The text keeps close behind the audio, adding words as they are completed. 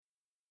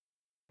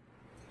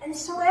And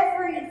so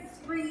every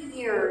 3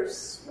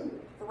 years,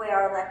 the way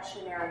our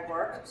lectionary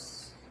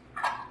works,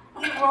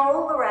 we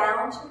roll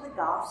around to the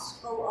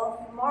Gospel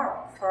of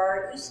Mark for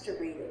our Easter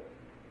reading.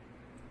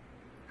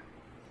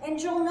 And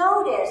you'll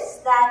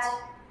notice that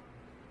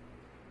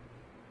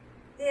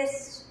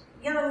this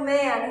young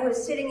man who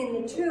is sitting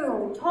in the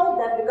tomb told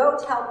them to go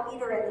tell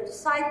Peter and the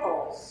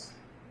disciples.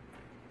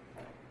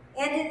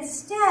 And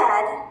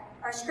instead,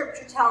 our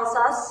scripture tells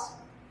us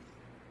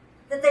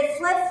that they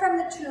fled from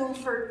the tomb,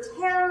 for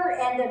terror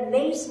and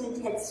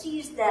amazement had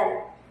seized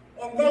them,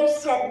 and they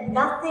said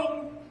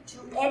nothing to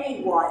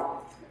anyone,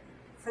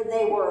 for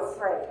they were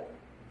afraid.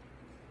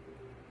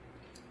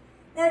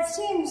 That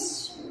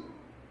seems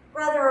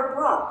rather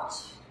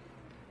abrupt.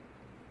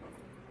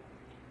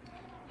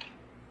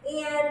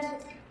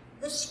 And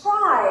the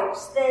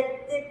scribes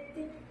that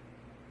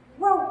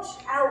wrote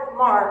out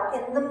Mark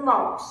and the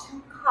monks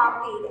who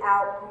copied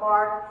out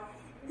Mark,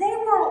 they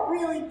weren't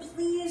really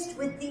pleased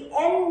with the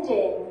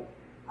ending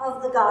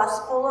of the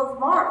Gospel of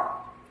Mark.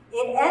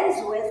 It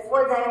ends with,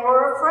 for they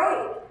were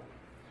afraid.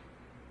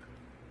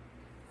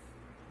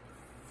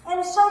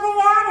 And so they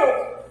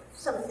added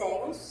some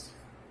things.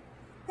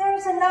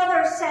 There's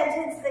another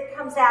sentence that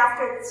comes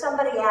after that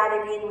somebody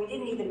added in. We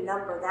didn't even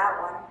number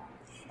that one.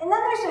 And then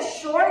there's a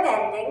short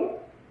ending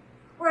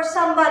where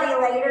somebody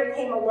later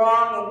came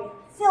along and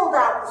filled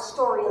out the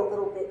story a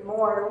little bit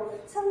more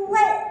to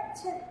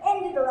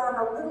end it on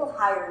a little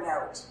higher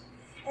note.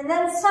 And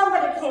then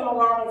somebody came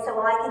along and said,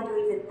 well, I can do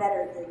even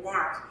better than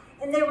that.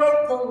 And they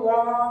wrote the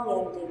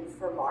long ending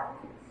for Mark.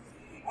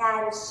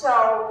 And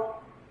so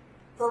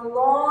the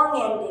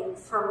long ending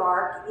for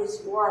Mark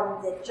is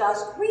one that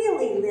just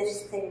really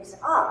lifts things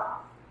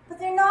up. But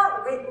they're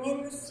not written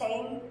in the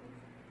same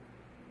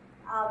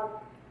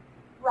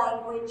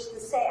language,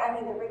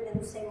 they're written in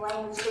the same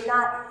language. They're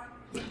not,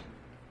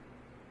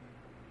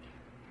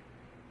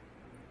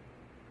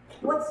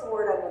 what's the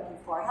word I'm looking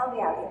for? Help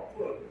me out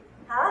here.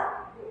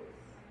 Huh?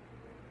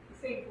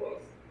 The same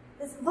voice.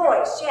 This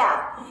voice,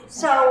 yeah.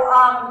 So,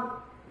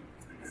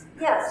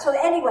 so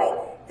anyway,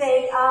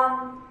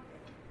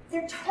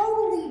 they're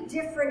totally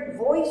different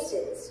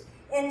voices.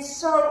 And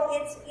so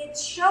it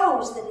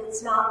shows that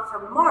it's not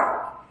from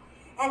Mark.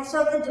 And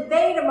so the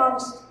debate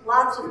amongst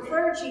lots of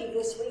clergy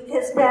this week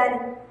has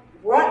been,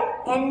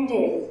 what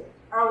ending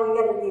are we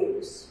going to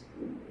use?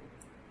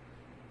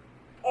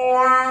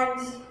 And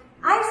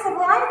I said,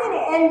 well, I'm going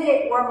to end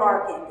it where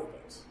Mark ended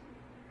it.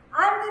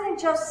 I'm going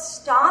to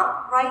just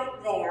stop right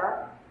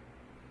there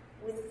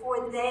with,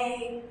 for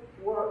they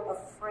were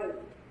afraid.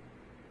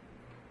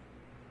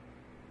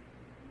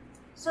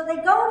 So they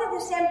go to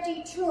this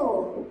empty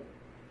tomb,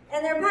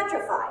 and they're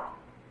petrified.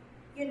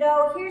 You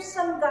know, here's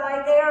some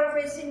guy, they are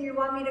risen, you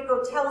want me to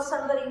go tell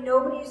somebody,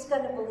 nobody's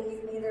going to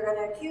believe me, they're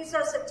going to accuse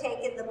us of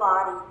taking the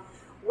body.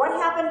 What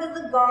happened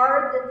to the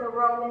guard that the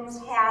Romans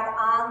had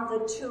on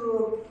the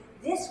tomb?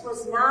 This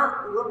was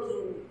not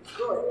looking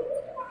good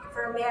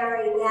for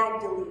Mary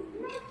Magdalene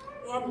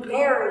and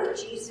Mary,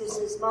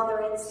 Jesus' mother,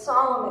 and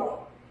Salome.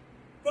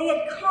 They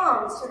had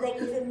come so they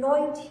could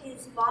anoint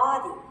his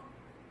body.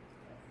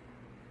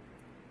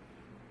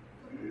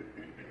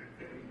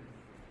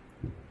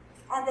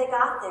 And they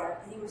got there,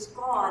 and he was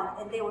gone,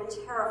 and they were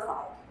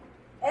terrified.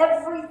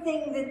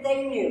 Everything that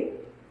they knew,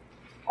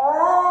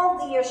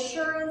 all the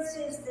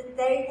assurances that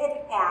they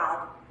had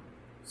had,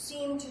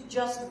 seemed to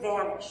just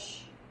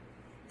vanish.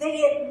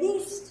 They at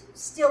least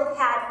still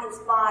had his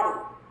body,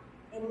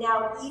 and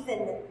now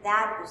even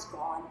that was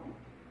gone.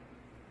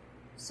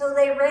 So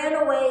they ran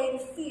away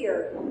in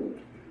fear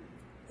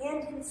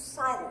and in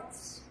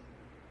silence.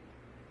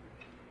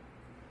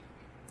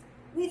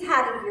 We've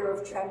had a year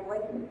of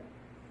trembling.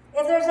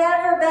 If there's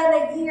ever been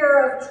a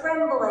year of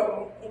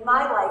trembling in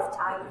my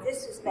lifetime,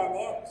 this has been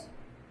it.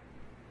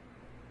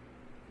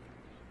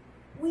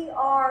 We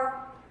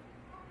are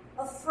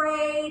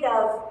afraid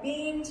of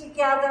being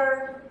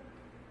together.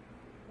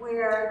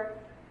 We're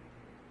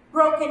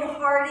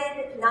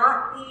brokenhearted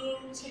not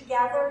being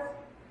together.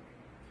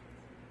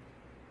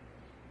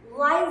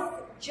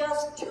 Life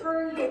just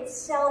turned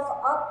itself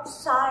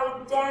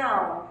upside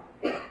down.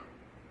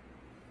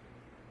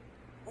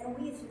 And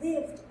we've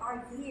lived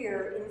our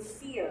year in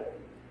fear.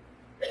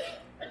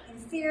 In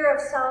fear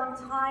of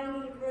some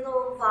tiny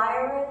little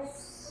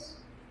virus.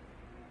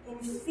 In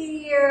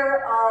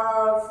fear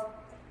of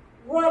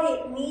what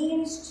it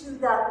means to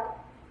the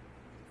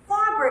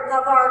fabric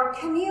of our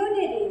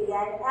community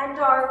and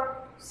our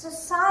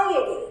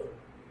society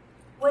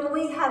when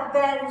we have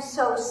been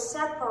so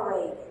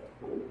separated.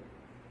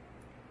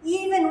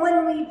 Even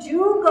when we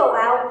do go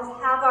out, we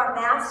have our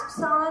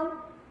masks on.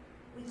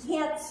 We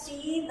can't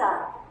see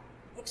the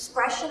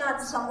expression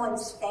on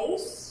someone's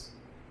face.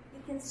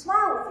 You can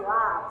smile with your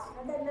eyes.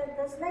 And then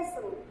there's nice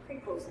little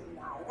crinkles in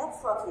the eye.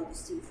 That's lovely to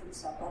see from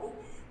somebody.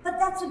 But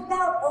that's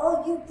about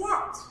all you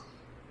get.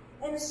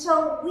 And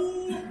so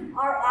we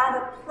are at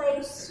a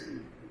place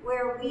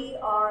where we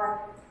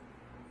are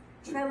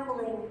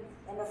trembling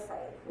and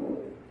afraid.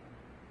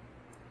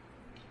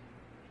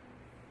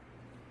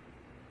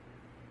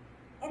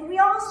 And we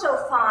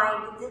also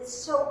find that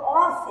so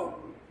often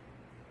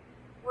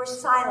we're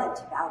silent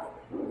about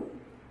it.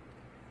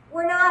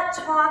 We're not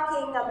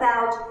talking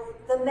about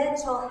the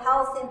mental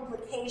health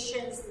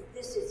implications that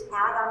this has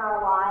had on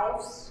our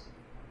lives.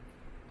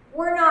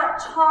 We're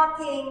not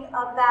talking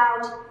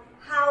about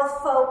how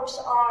folks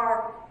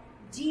are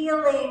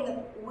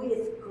dealing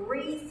with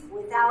grief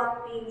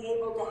without being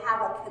able to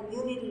have a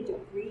community to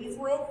grieve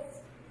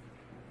with.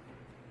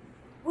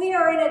 We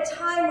are in a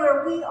time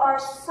where we are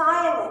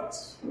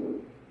silent.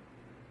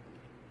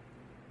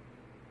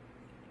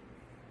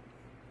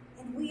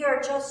 And we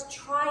are just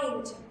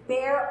trying to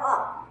bear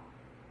up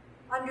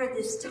under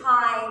this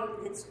time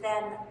that's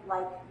been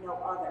like no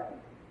other.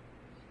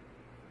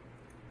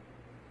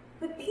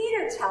 But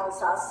Peter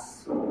tells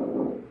us,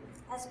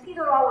 as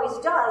Peter always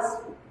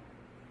does,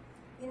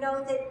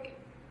 that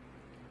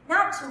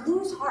not to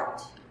lose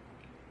heart.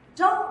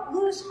 Don't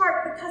lose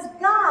heart, because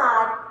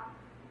God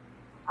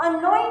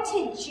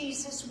anointed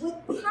Jesus with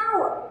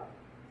power.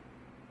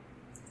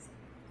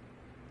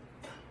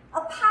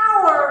 A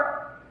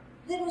power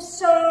that is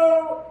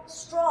so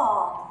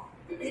strong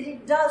that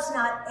it does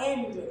not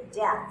end in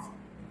death.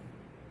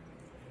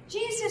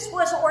 Jesus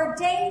was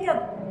ordained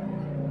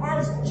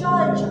as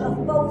judge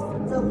of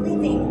both the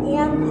living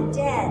and the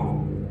dead.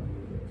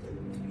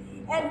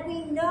 And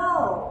we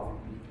know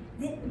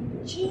that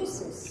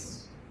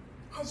Jesus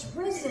has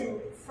risen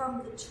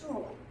from the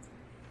tomb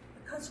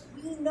because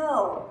we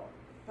know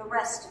the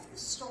rest of the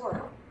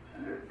story.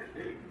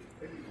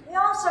 We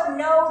also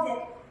know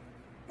that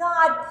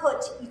God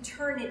put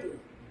eternity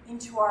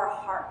into our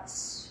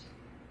hearts.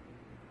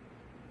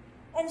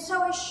 And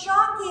so, as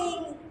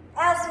shocking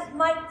as it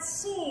might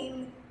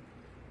seem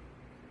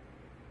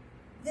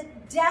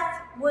that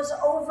death was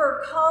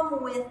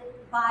overcome with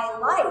by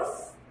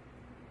life,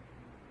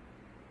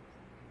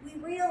 we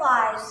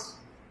realize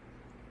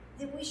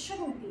that we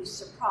shouldn't be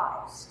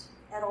surprised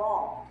at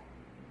all.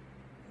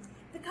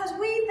 Because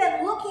we've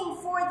been looking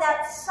for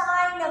that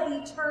sign of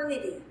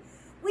eternity.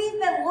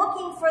 We've been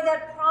looking for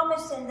that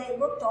promise, and they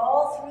looked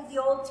all through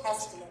the Old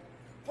Testament.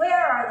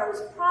 Where are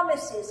those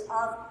promises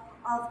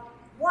of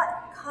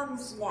what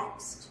comes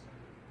next?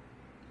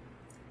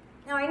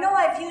 Now, I know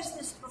I've used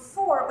this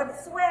before, but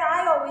it's the way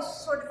I always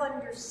sort of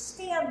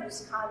understand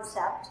this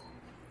concept.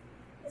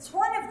 It's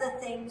one of the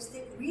things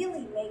that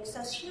really makes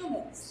us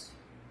humans.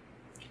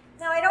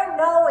 Now, I don't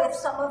know if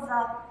some of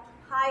the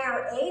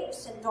higher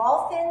apes and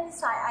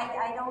dolphins,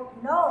 I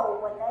don't know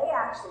when they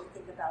actually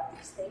think about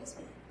these things,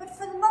 but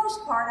for the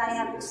most part, I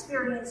have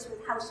experience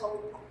with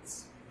household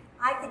pets.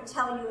 I can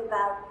tell you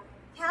about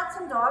cats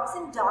and dogs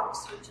and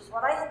ducks, which is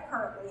what I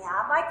currently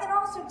have. I can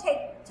also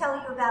tell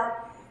you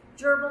about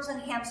gerbils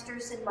and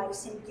hamsters and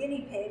mice and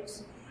guinea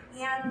pigs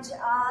and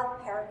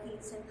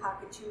parakeets and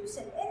cockatoos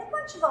and a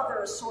bunch of other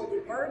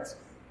assorted birds.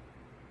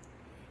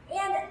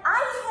 And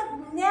I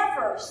have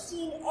never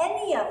seen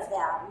any of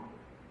them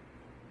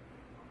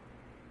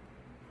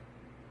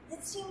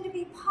that seem to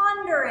be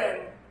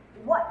pondering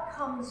what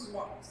comes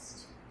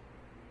next.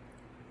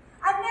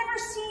 I've never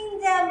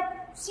seen them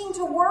seem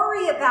to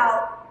worry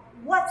about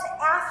what's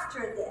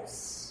after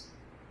this,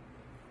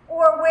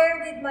 or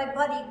where did my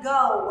buddy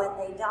go when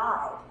they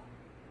died.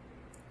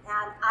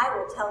 And I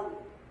will tell you,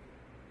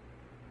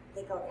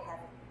 they go to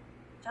heaven.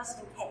 Just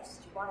in case,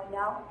 do you want to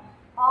know?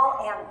 All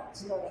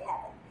animals go to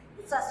heaven.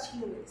 It's us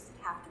humans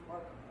that have to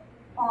work on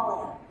it.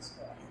 All animals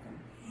go to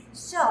heaven.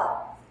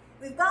 So,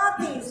 we've got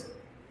these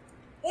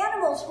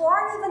animals who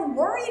aren't even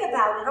worried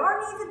about it,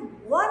 aren't even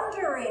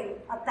wondering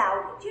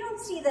about it. You don't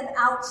see them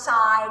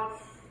outside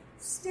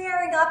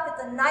staring up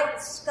at the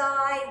night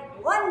sky,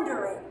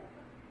 wondering,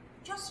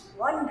 just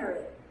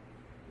wondering,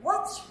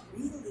 what's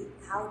really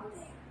out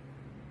there?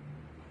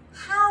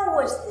 How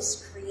was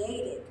this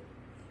created?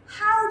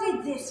 How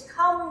did this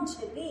come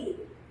to be?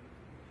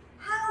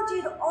 How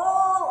did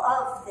all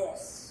of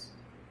this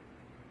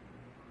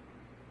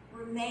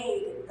were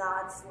made in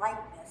God's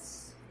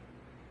likeness?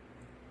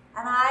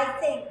 And I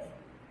think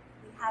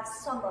we have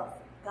some of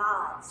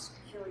God's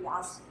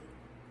curiosity.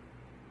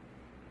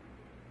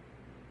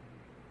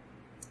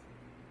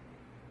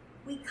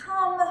 We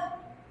come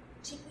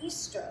to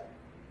Easter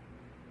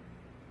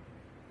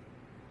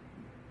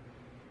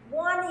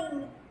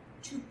wanting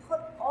to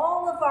put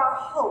all of our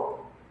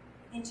hope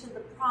into the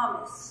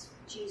promise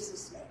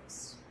Jesus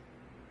makes.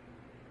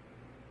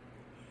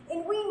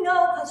 And we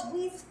know, because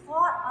we've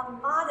thought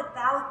a lot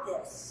about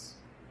this.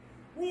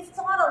 We've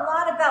thought a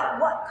lot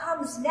about what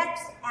comes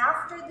next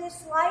after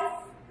this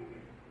life.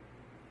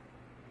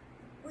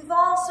 We've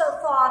also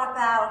thought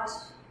about,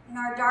 in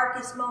our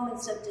darkest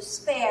moments of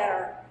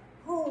despair,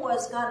 who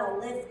was going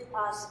to lift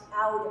us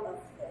out of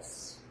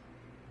this.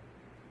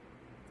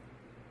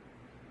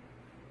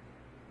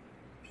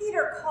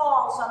 Peter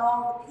calls on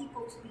all the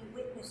people to be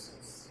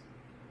witnesses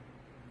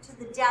to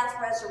the death,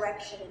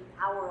 resurrection, and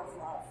power of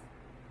love.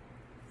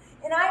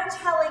 And I'm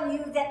telling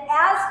you that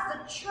as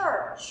the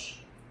church,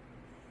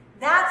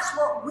 that's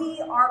what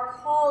we are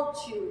called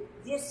to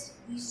this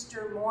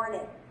Easter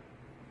morning.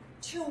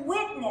 To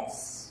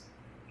witness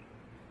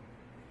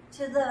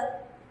to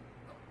the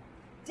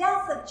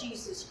death of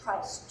Jesus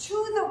Christ, to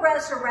the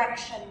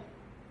resurrection,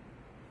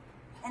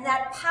 and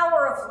that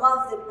power of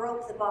love that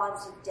broke the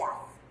bonds of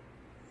death.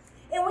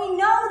 And we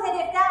know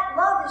that if that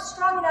love is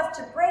strong enough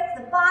to break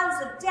the bonds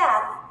of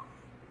death,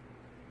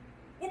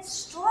 it's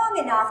strong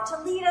enough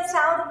to lead us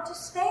out of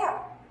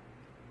despair.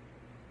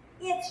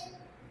 It's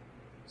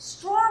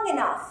strong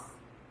enough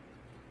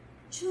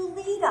to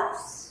lead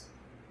us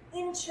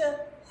into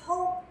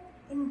hope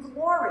and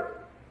glory.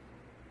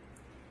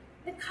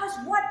 Because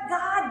what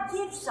God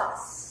gives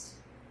us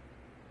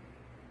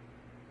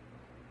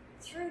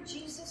through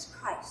Jesus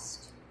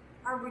Christ,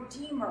 our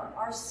Redeemer,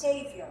 our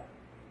Savior,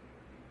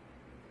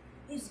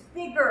 is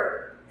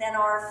bigger than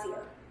our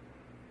fear.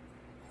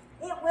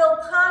 It will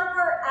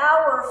conquer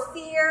our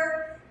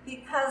fear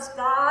because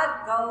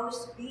God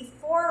goes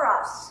before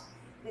us.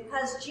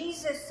 Because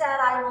Jesus said,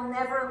 I will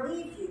never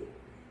leave you.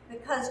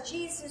 Because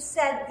Jesus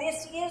said,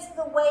 this is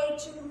the way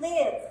to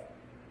live.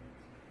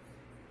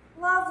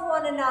 Love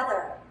one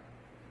another.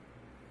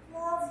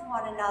 Love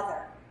one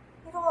another.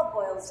 It all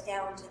boils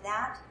down to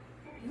that.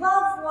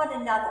 Love one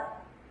another.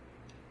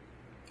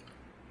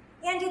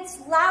 And it's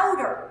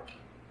louder.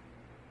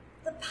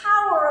 The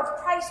power of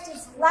Christ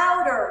is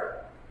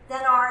louder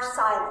than our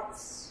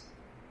silence.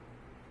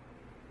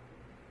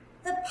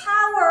 The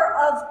power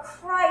of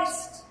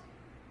Christ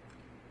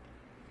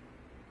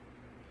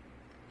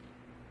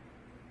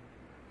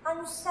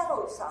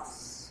unsettles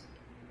us.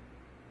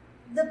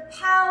 The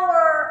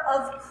power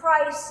of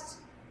Christ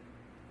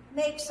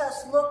makes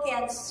us look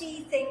and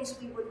see things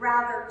we would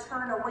rather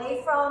turn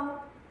away from.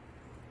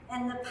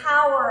 And the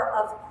power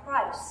of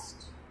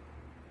Christ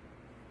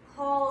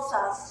calls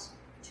us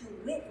to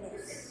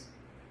witness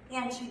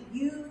and to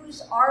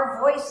use our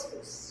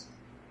voices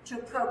to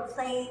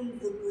proclaim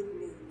the good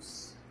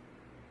news.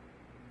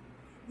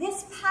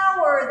 This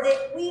power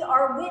that we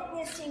are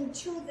witnessing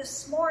to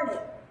this morning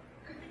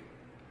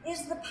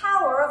is the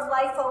power of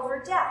life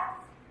over death.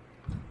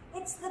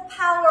 It's the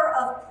power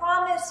of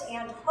promise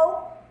and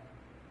hope.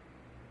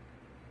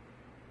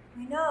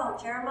 We know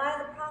Jeremiah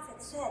the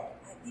prophet said,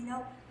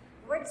 the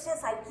word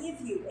says, I give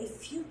you a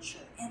future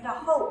and a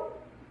hope.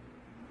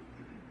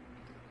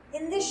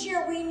 In this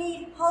year, we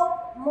need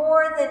hope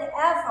more than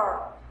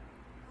ever.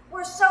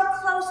 We're so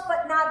close,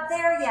 but not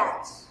there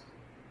yet.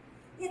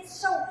 It's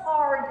so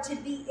hard to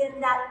be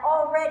in that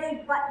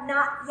already, but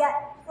not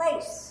yet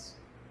place.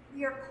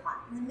 We are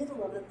caught in the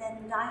middle of a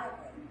Venn diagram.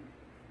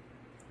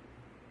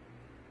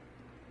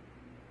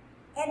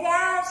 And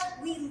as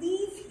we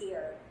leave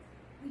here,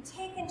 we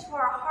take into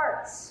our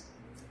hearts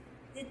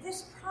that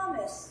this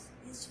promise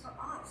is for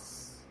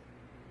us.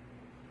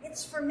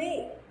 It's for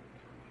me.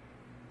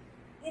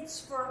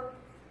 It's for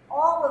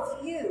all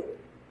of you.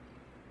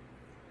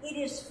 It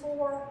is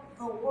for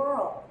the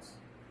world.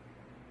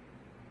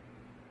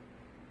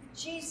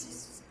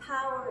 Jesus'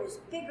 power is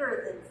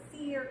bigger than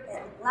fear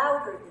and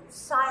louder than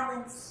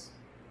silence.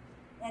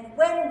 And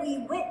when we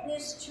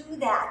witness to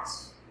that,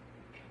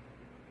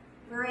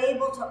 we're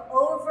able to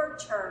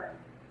overturn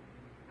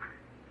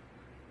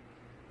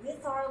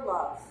with our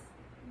love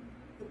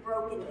the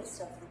brokenness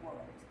of the world.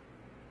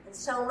 And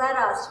so let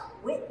us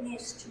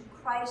witness to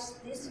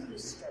Christ this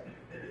Easter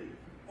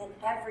and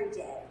every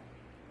day.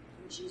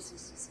 In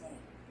Jesus' name.